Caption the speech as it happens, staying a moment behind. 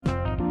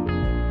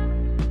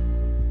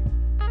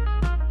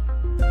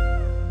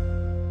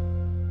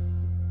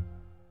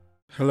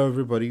Hello,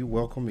 everybody.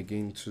 Welcome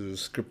again to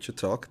Scripture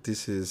Talk.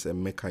 This is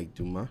Emeka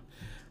Iduma,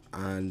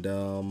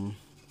 and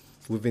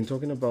we've been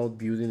talking about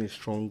building a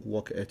strong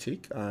work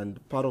ethic.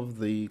 And part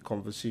of the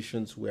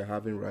conversations we're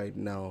having right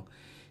now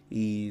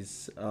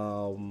is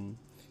 7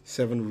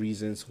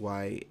 reasons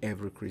why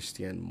every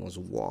Christian must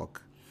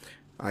work.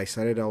 I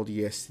started out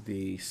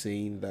yesterday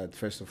saying that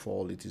first of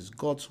all, it is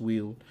God's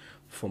will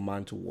for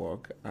man to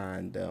work,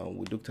 and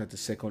we looked at the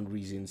second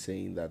reason,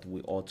 saying that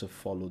we ought to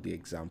follow the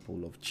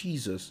example of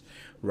Jesus,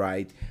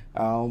 right?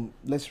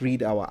 Let's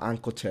read our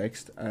anchor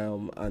text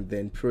and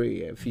then pray.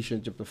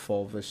 Ephesians chapter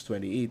 4, verse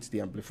 28. The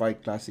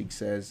Amplified Classic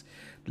says,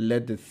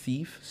 "Let the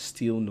thief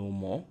steal no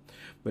more,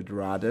 but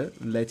rather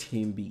let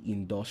him be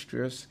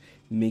industrious,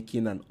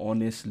 making an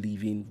honest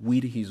living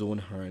with his own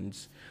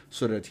hands,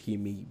 so that he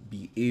may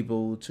be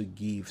able to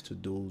give to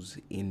those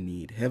in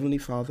need." Heavenly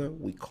Father,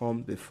 we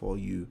come before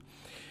you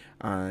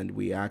and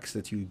we ask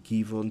that you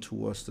give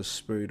unto us the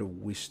spirit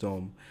of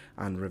wisdom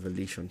and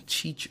revelation.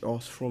 Teach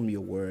us from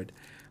your word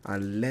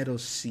and let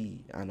us see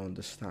and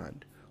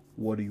understand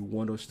what do you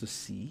want us to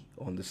see,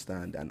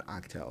 understand, and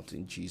act out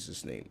in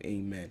Jesus' name.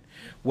 Amen.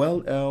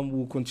 Well,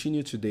 we'll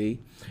continue today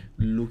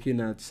looking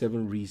at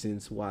 7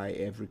 reasons why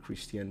every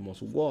Christian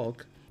must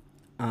walk,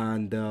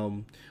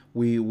 and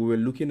we were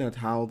looking at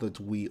how that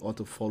we ought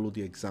to follow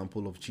the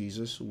example of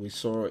Jesus. We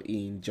saw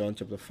in John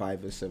chapter 5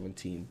 verse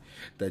 17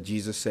 that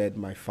Jesus said,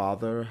 "My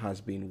Father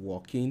has been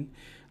walking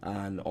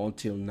and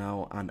until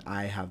now, and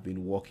I have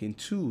been walking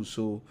too."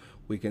 So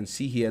we can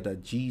see here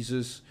that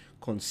Jesus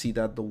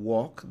considered the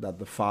work that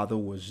the Father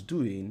was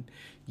doing,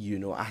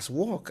 as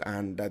work,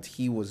 and that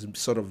he was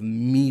sort of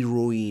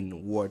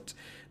mirroring what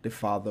the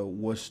Father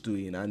was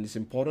doing. And it's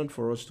important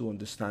for us to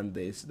understand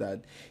this,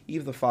 that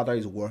if the Father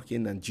is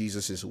working and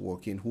Jesus is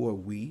working, who are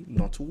we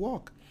not to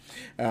work?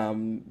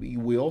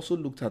 We also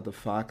looked at the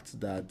fact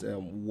that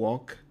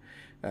work,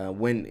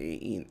 when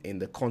in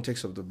the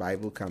context of the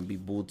Bible, can be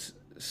both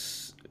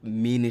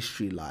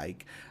ministry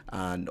like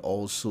and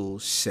also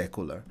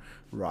secular,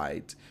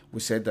 right? We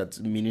said that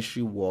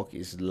ministry work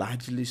is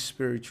largely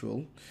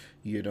spiritual,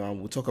 and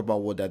we'll talk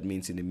about what that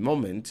means in a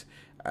moment,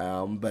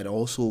 but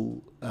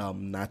also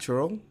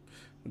natural.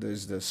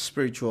 There's the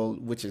spiritual,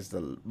 which is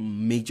the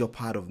major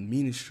part of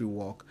ministry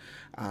work,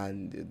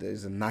 and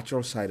there's a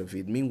natural side of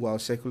it. Meanwhile,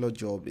 secular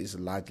job is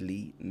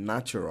largely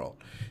natural,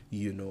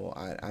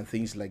 and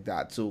things like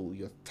that. So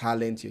your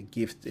talent, your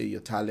gift, your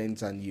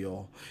talents, and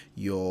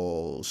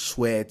your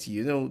sweat.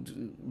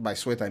 By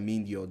sweat I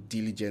mean your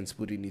diligence,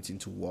 putting it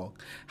into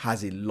work,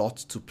 has a lot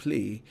to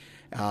play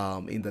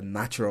in the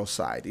natural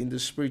side. In the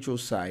spiritual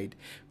side,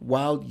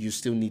 while you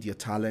still need your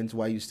talent,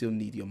 while you still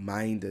need your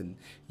mind and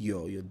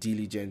your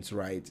diligence,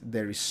 right,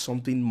 there is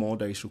something more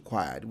that is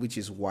required, which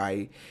is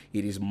why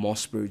it is more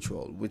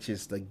spiritual, which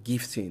is the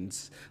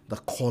giftings, the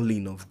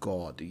calling of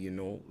God.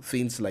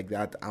 Things like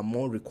that are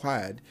more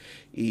required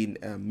in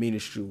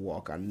ministry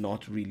work and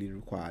not really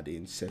required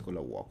in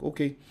secular work.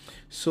 Okay,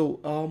 so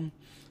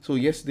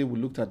yesterday we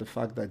looked at the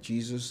fact that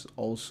Jesus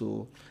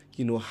also,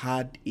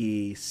 had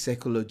a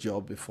secular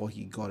job before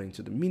he got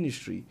into the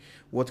ministry.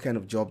 What kind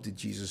of job did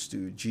Jesus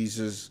do?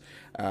 Jesus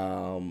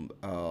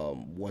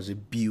was a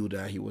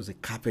builder. He was a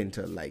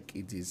carpenter, like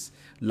it is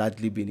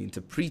largely been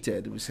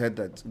interpreted. We said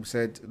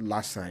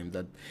last time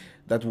that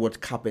that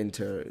word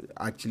carpenter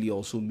actually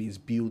also means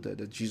builder.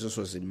 That Jesus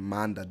was a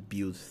man that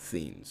built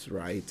things,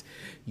 right?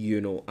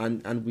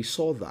 And we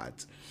saw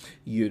that,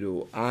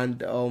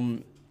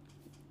 and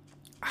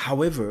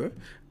however,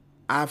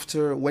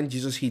 after when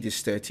Jesus hit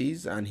his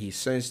 30s and he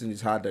sensed in his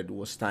heart that it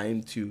was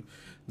time to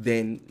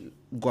then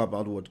go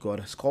about what God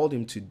has called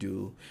him to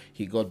do,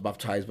 he got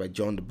baptized by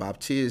John the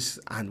Baptist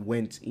and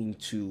went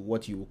into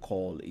what you would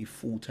call a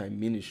full-time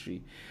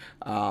ministry.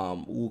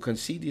 We can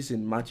see this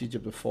in Matthew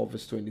chapter 4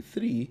 verse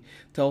 23,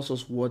 tells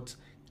us what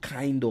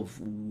kind of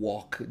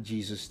work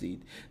Jesus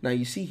did. Now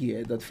you see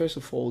here that first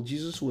of all,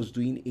 Jesus was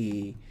doing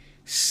a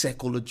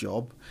secular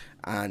job,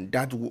 and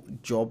that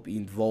job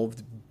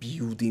involved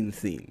building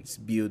things,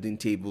 building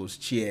tables,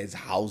 chairs,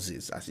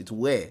 houses, as it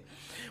were.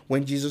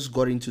 When Jesus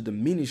got into the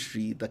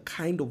ministry, the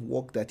kind of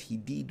work that he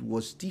did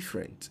was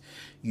different.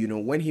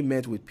 When he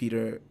met with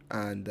Peter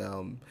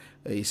and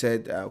he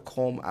said,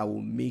 "Come, I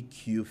will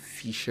make you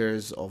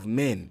fishers of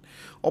men."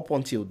 Up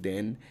until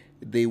then,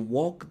 the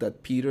work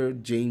that Peter,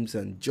 James,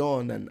 and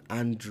John and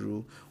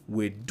Andrew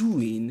were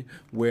doing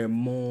were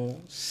more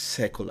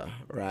secular,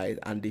 right?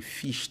 And they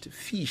fished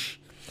fish.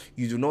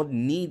 You do not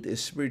need a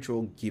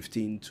spiritual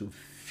gifting to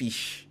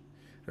fish,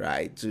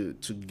 right? To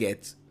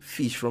get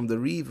fish from the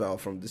river or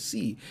from the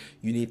sea.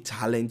 You need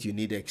talent, you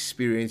need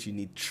experience, you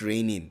need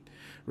training,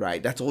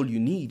 right? That's all you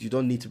need. You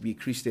don't need to be a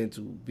Christian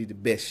to be the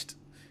best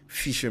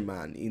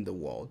fisherman in the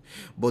world.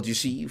 But you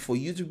see, for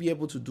you to be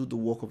able to do the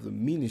work of the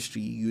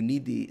ministry, you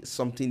need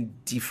something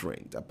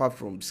different. Apart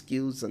from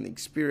skills and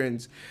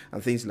experience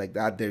and things like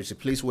that, there's a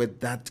place where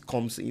that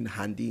comes in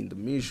handy in the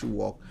ministry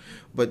work.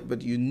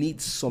 But you need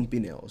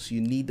something else.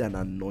 You need an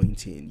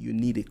anointing. You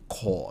need a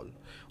call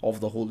of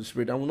the Holy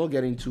Spirit. I will not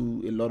get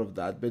into a lot of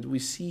that, but we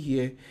see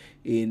here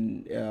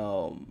in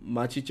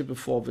Matthew chapter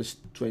 4, verse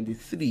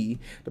 23,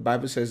 the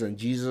Bible says, and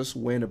Jesus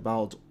went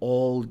about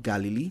all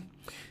Galilee,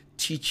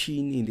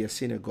 teaching in their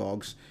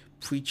synagogues,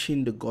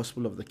 preaching the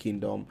gospel of the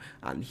kingdom,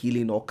 and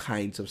healing all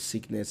kinds of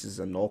sicknesses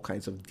and all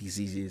kinds of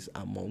diseases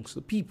amongst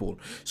the people.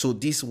 So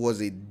this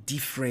was a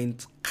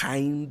different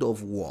kind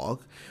of work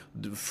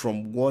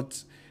from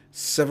what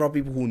several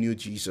people who knew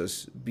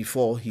Jesus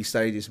before he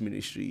started his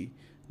ministry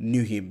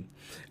knew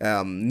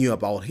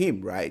about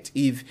him, right?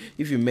 If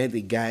you met a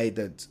guy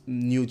that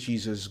knew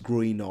Jesus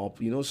growing up,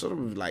 sort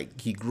of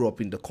like he grew up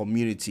in the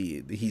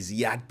community, his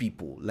yard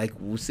people, like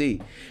we'll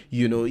say,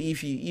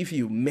 if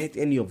you met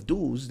any of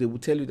those, they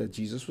would tell you that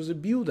Jesus was a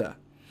builder.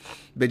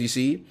 But you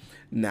see,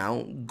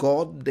 now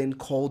God then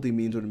called him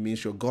into the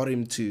ministry, or got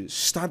him to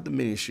start the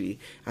ministry,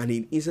 and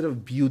instead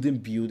of building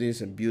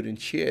buildings and building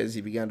chairs,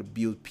 he began to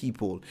build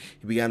people.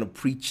 He began to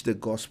preach the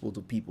gospel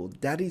to people.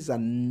 That is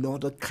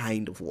another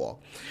kind of work.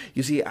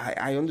 You see,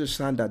 I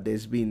understand that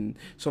there's been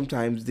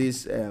sometimes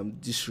this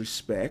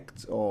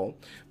disrespect, or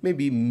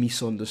maybe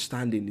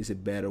misunderstanding is a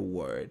better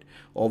word,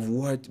 of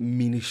what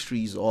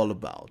ministry is all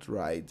about,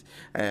 right?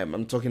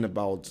 I'm talking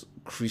about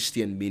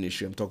Christian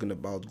ministry. I'm talking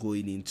about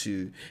going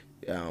into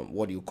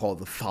what you call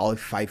the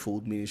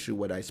fivefold ministry,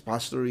 whether it's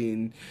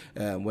pastoring,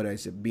 whether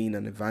it's being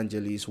an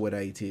evangelist, whether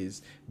it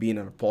is being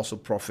an apostle,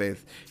 prophet,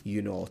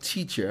 or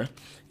teacher.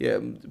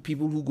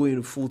 People who go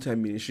into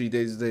full-time ministry,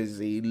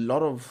 there's a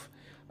lot of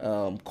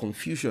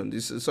confusion.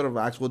 This sort of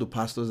asks, what do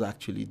pastors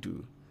actually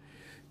do?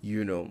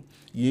 You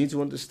need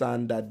to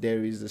understand that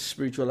there is a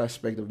spiritual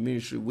aspect of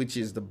ministry, which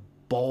is the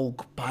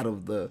bulk part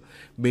of the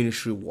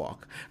ministry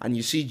work. And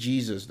you see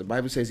Jesus, the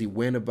Bible says he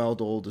went about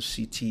all the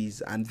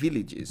cities and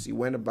villages. He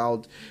went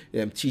about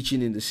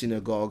teaching in the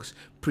synagogues,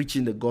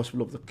 preaching the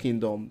gospel of the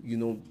kingdom,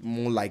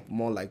 more like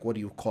what do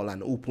you call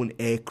an open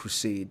air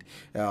crusade,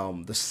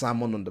 the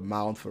Sermon on the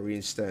Mount, for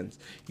instance,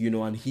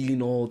 and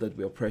healing all that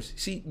were oppressed.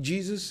 See,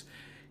 Jesus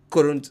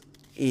couldn't,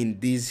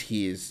 in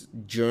his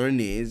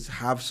journeys,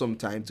 have some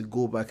time to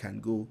go back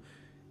and go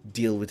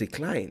deal with a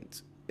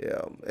client.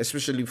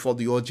 Especially for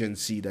the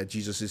urgency that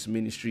Jesus'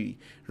 ministry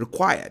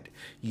required,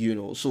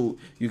 so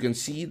you can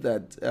see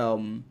that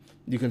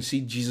you can see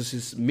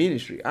Jesus'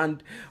 ministry,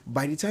 and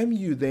by the time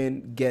you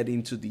then get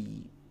into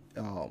the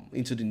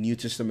New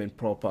Testament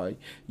proper,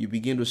 you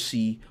begin to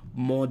see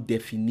more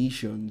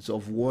definitions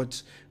of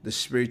what the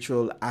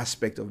spiritual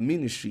aspect of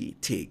ministry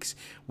takes.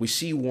 We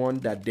see one,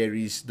 that there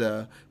is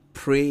the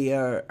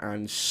prayer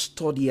and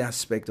study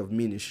aspect of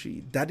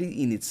ministry. That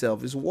in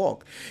itself is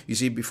work. You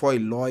see, before a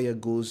lawyer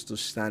goes to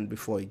stand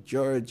before a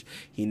judge,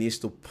 he needs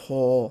to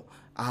pour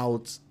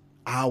out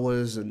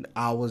hours and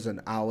hours and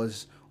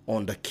hours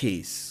on the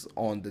case,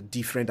 on the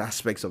different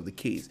aspects of the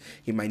case.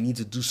 He might need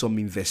to do some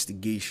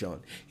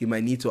investigation. He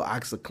might need to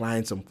ask the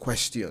client some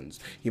questions.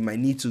 He might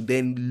need to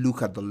then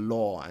look at the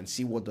law and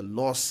see what the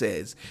law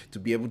says to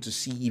be able to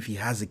see if he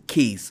has a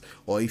case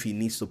or if he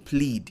needs to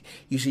plead.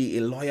 You see,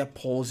 a lawyer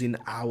pours in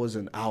hours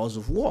and hours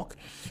of work.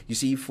 You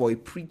see, for a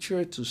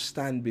preacher to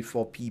stand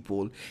before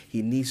people,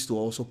 he needs to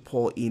also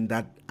pour in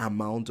that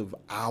amount of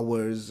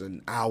hours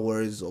and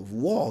hours of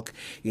work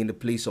in the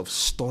place of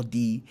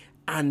study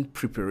and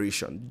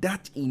preparation.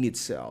 That in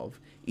itself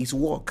is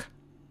work,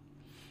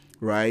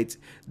 right?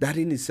 That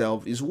in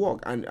itself is work.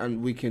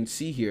 And we can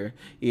see here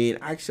in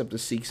Acts chapter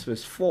 6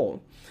 verse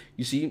 4,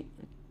 you see,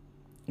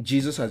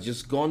 Jesus has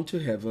just gone to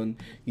heaven.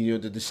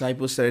 The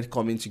disciples started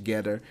coming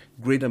together.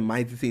 Great and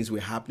mighty things were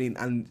happening,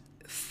 and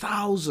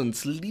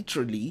thousands,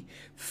 literally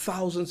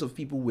thousands of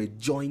people were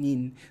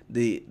joining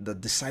the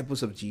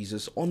disciples of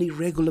Jesus on a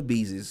regular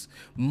basis.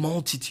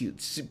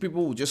 Multitudes.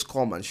 People would just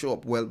come and show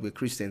up. Well, we're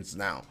Christians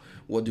now.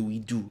 What do we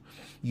do?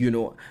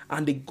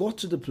 And they got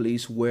to the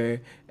place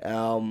where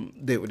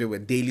they were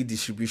daily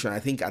distribution. I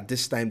think at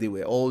this time they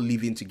were all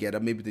living together.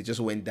 Maybe they just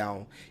went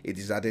down a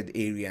deserted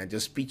area and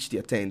just pitched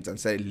their tents and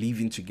started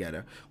living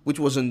together, which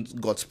wasn't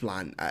God's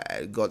plan.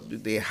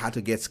 They had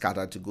to get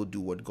scattered to go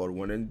do what God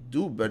wanted to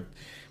do. But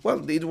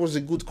well, it was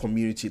a good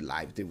community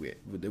life they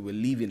were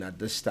living at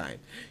this time,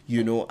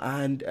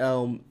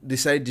 and they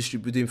started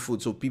distributing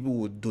food. So people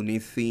would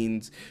donate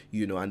things,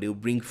 and they'll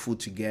bring food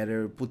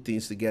together, put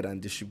things together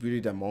and distribute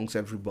it amongst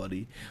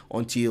everybody,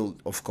 until,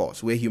 of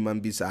course, where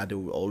human beings are, there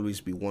will always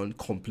be one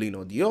complaint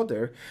or the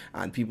other.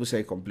 And people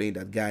say complain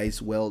that,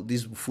 guys, well,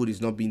 this food is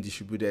not being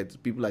distributed.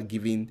 People are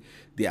giving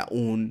their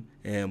own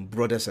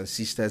brothers and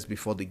sisters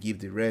before they give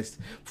the rest.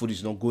 Food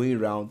is not going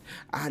around.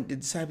 And the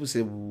disciples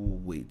say,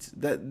 wait,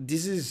 that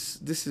this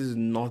is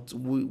not,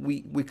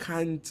 we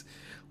can't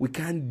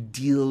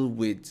deal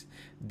with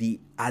the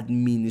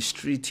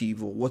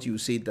administrative, or what you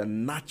say, the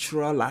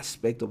natural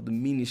aspect of the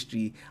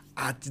ministry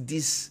at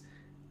this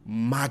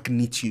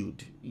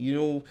magnitude.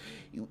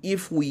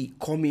 If we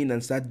come in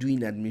and start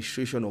doing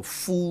administration of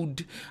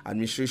food,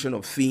 administration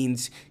of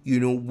things, we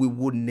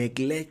would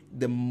neglect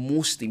the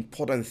most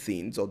important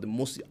things, or the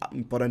most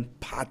important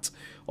part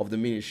of the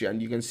ministry.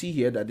 And you can see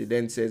here that it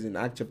then says in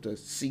Acts chapter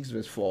 6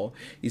 verse 4,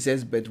 it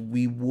says, but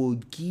we will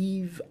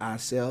give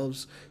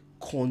ourselves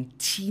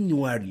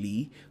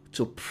continually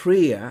to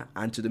prayer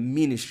and to the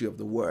ministry of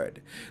the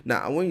word. Now,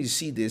 I want you to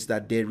see this,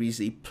 that there is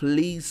a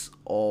place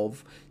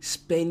of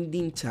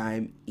spending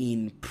time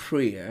in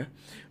prayer,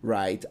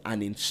 right,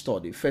 and in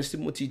study. First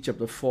Timothy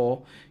chapter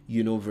 4,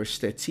 verse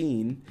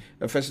 13.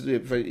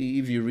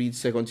 If you read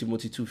 2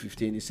 Timothy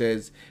 2:15, it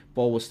says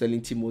Paul was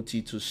telling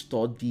Timothy to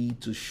study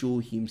to show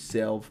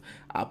himself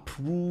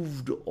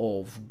approved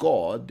of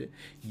God,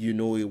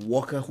 a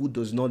worker who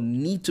does not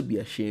need to be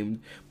ashamed,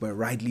 but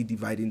rightly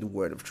dividing the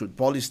word of truth.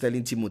 Paul is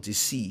telling Timothy,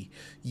 see,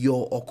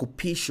 your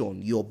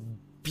occupation, your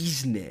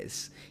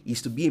business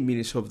is to be a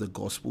minister of the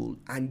gospel,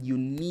 and you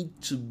need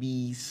to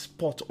be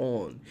spot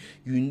on.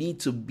 You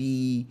need to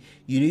be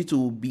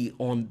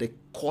on the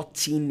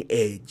cutting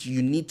edge.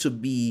 You need to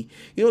be,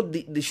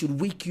 they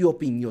should wake you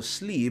up in your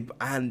sleep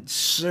and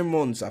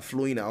sermons are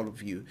flowing out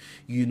of you.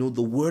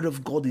 The word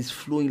of God is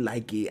flowing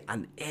like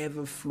an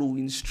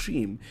ever-flowing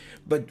stream.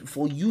 But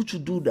for you to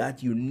do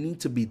that, you need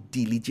to be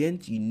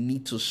diligent. You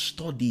need to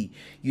study.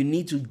 You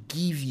need to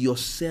give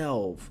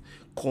yourself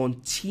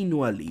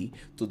continually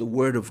to the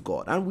word of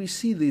God. And we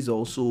see this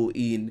also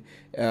in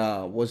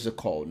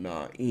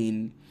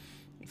in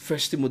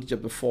First Timothy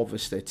chapter 4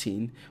 verse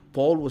 13.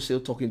 Paul was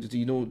still talking to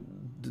the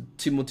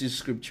Timothy's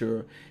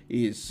scripture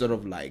is sort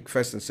of like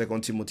First and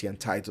Second Timothy and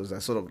Titus are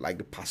sort of like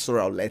the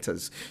pastoral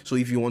letters. So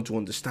if you want to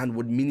understand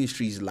what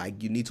ministry is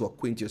like, you need to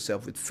acquaint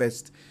yourself with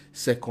First and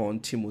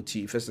Second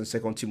Timothy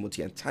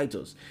and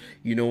Titus.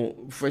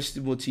 First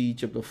Timothy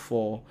chapter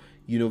 4,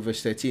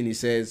 verse 13, it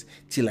says,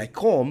 till I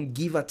come,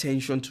 give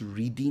attention to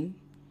reading,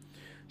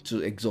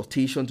 to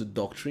exhortation, to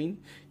doctrine.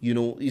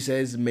 It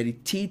says,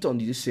 meditate on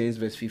these things,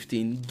 verse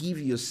 15, give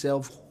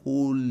yourself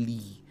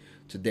wholly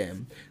to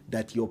them,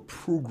 that your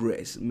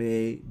progress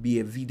may be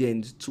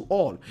evident to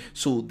all.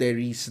 So there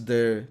is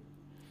the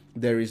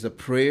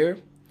prayer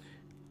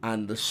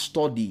and the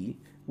study,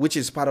 which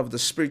is part of the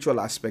spiritual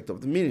aspect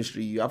of the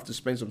ministry. You have to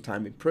spend some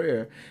time in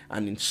prayer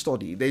and in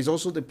study. There's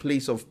also the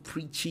place of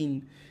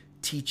preaching,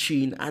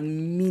 teaching,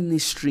 and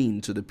ministering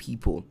to the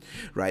people,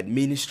 right?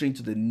 Ministering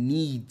to the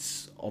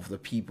needs of the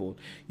people.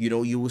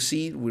 You will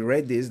see, we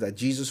read this, that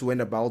Jesus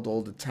went about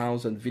all the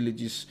towns and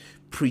villages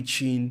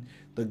preaching,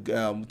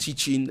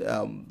 teaching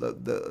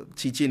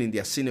in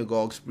their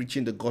synagogues,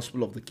 preaching the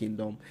gospel of the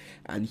kingdom,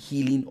 and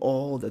healing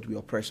all that were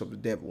oppressed of the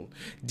devil.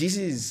 This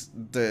is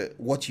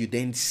what you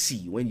then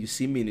see when you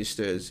see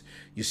ministers.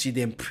 You see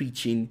them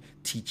preaching,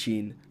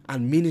 teaching,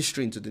 and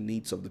ministering to the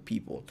needs of the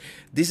people.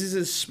 This is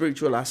a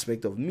spiritual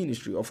aspect of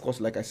ministry. Of course,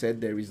 like I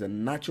said, there is a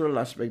natural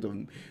aspect of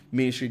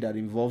ministry that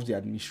involves the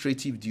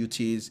administrative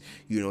duties,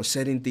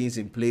 setting things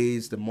in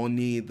place, the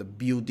money, the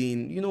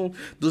building,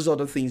 those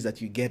other things that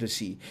you get to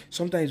see.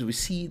 Sometimes we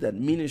see that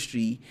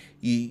ministry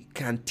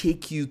can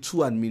take you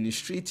too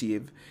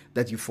administrative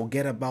that you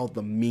forget about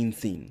the main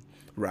thing,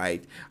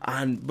 right?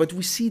 But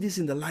we see this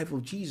in the life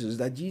of Jesus,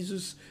 that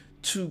Jesus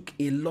took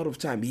a lot of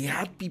time. He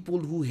had people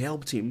who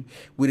helped him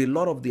with a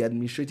lot of the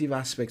administrative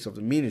aspects of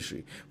the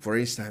ministry. For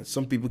instance,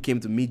 some people came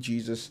to meet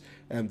Jesus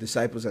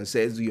disciples and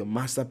says, your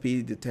master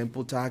paid the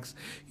temple tax.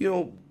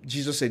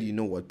 Jesus said, you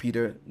know what,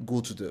 Peter,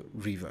 go to the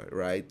river,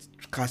 right?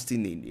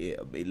 Casting in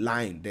a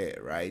line there,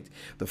 right?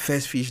 The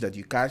first fish that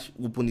you catch,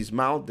 open his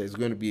mouth, there's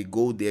going to be a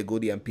goat there, go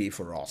there and pay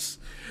for us,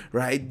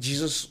 right?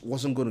 Jesus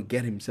wasn't going to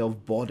get himself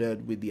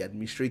bothered with the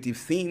administrative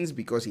things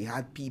because he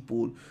had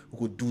people who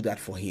could do that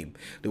for him.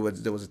 There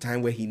was a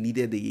time where he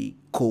needed a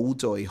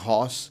colt or a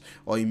horse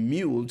or a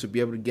mule to be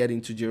able to get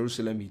into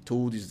Jerusalem. He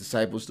told his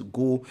disciples to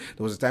go.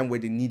 There was a time where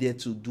they needed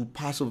to do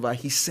Passover.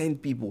 He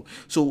sent people.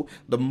 So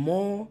the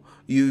more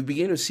you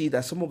begin to see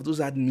that some of those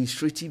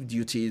administrative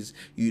duties,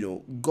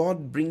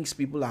 God brings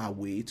people our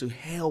way to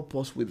help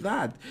us with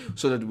that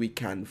so that we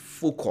can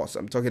focus.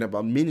 I'm talking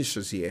about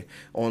ministers here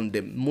on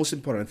the most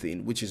important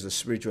thing, which is the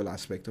spiritual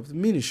aspect of the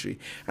ministry.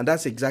 And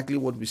that's exactly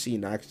what we see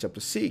in Acts chapter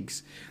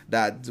 6,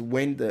 that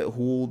when the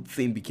whole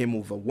thing became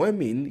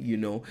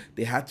overwhelming,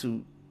 they had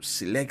to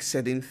select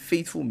certain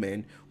faithful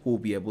men who will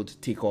be able to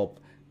take up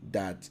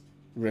that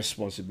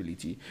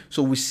responsibility.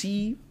 So we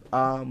see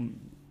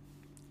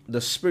the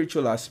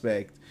spiritual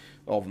aspect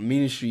of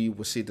ministry.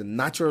 We see the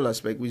natural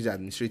aspect, which is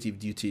administrative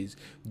duties.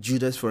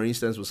 Judas, for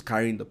instance, was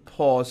carrying the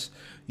purse,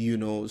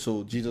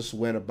 so Jesus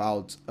went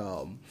about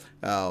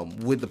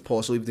with the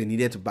purse. So if they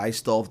needed to buy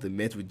stuff, they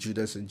met with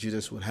Judas and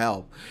Judas would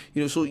help.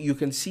 So you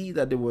can see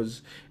that there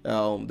was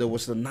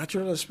the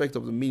natural aspect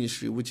of the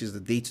ministry, which is the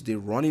day-to-day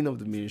running of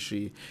the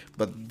ministry.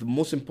 But the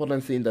most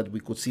important thing that we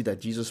could see that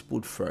Jesus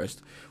put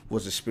first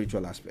was the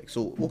spiritual aspect.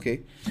 So,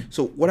 okay.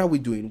 So what are we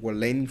doing? We're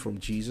learning from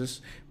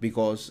Jesus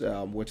because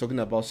we're talking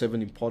about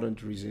 7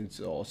 important reasons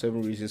or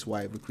 7 reasons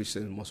why every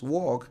Christian must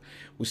walk.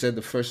 We said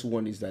the first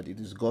one is that it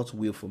is God's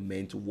will for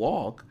men to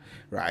walk,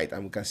 right?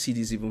 And we can see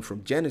this even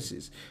from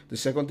Genesis. The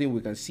second thing we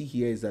can see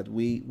here is that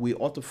we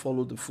ought to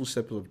follow the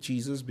footsteps of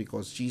Jesus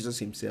because Jesus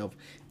himself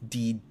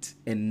did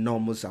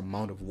enormous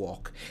amount of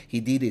work. He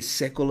did a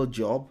secular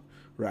job,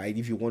 right?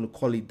 If you want to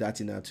call it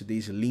that in our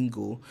today's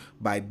lingo,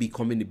 by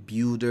becoming a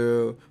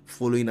builder,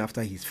 following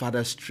after his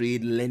father's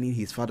trade, learning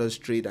his father's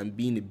trade, and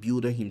being a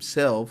builder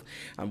himself.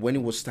 And when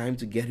it was time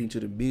to get into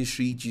the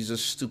ministry,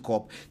 Jesus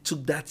took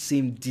that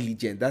same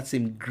diligence, that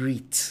same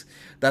grit,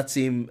 that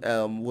same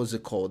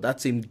that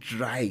same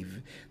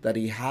drive that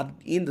he had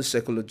in the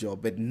secular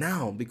job. But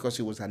now, because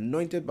he was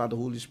anointed by the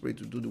Holy Spirit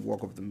to do the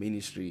work of the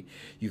ministry,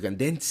 you can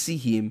then see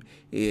him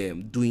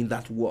doing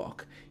that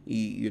work,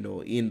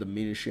 in the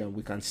ministry, and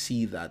we can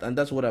see that. And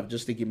that's what I've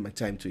just taken my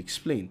time to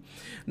explain.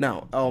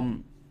 Now,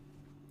 on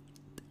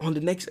the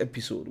next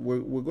episode,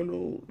 we're going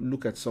to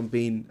look at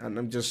something, and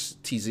I'm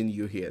just teasing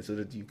you here so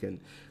that you can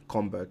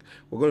come back.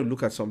 We're going to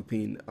look at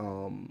something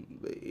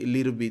a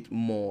little bit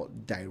more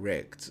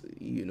direct,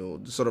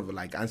 sort of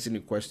like answering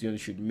the question,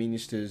 should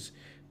ministers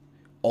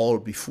all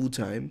be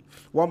full-time?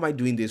 Why am I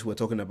doing this? We're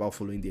talking about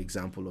following the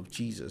example of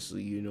Jesus,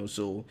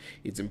 so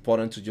it's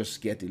important to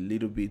just get a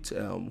little bit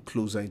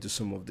closer into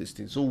some of these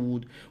things. So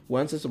we'll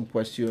answer some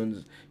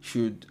questions.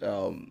 Should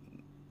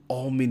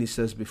all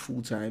ministers be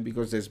full-time?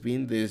 Because there's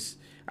been this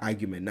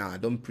argument. Now, I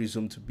don't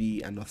presume to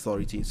be an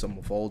authority in some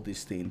of all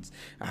these things.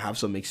 I have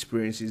some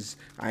experiences,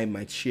 I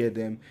might share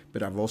them,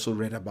 but I've also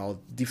read about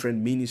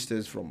different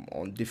ministers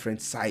on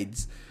different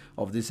sides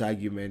of this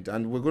argument,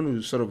 and we're going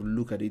to sort of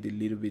look at it a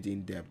little bit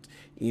in depth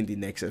in the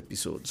next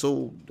episode.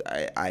 So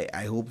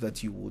I hope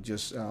that you will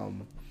just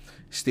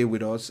stay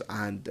with us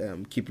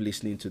and keep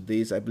listening to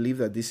this. I believe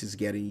that this is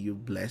getting you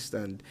blessed,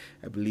 and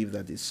I believe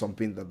that it's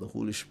something that the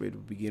Holy Spirit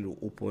will begin to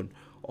open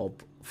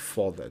up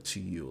further to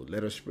you.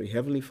 Let us pray.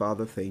 Heavenly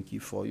Father, thank you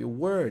for your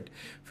word.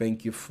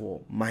 Thank you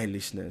for my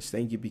listeners.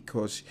 Thank you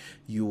because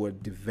you are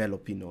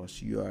developing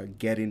us. You are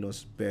getting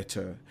us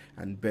better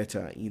and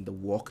better in the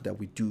work that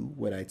we do,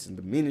 whether it's in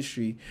the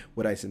ministry,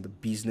 whether it's in the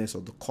business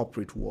or the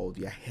corporate world.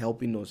 You are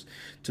helping us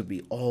to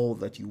be all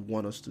that you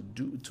want us to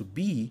do, to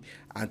be,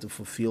 and to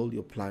fulfill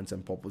your plans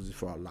and purposes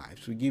for our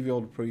lives. We give you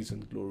all the praise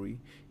and glory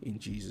in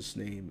Jesus'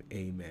 name.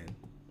 Amen.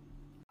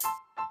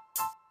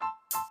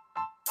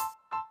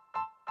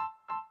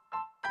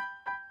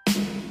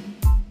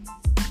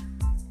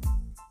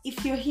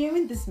 If you're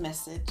hearing this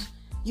message,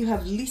 you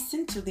have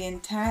listened to the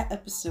entire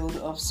episode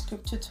of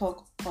Scripture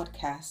Talk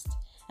podcast,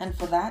 and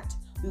for that,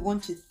 we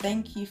want to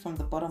thank you from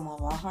the bottom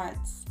of our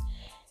hearts.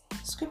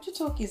 Scripture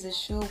Talk is a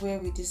show where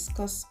we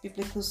discuss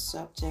biblical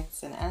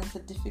subjects and answer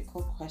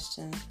difficult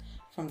questions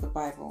from the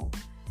Bible.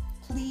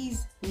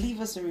 Please leave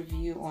us a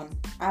review on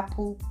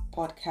Apple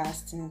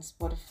Podcasts and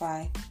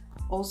Spotify.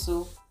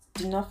 Also,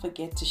 do not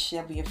forget to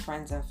share with your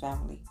friends and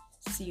family.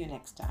 See you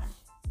next time.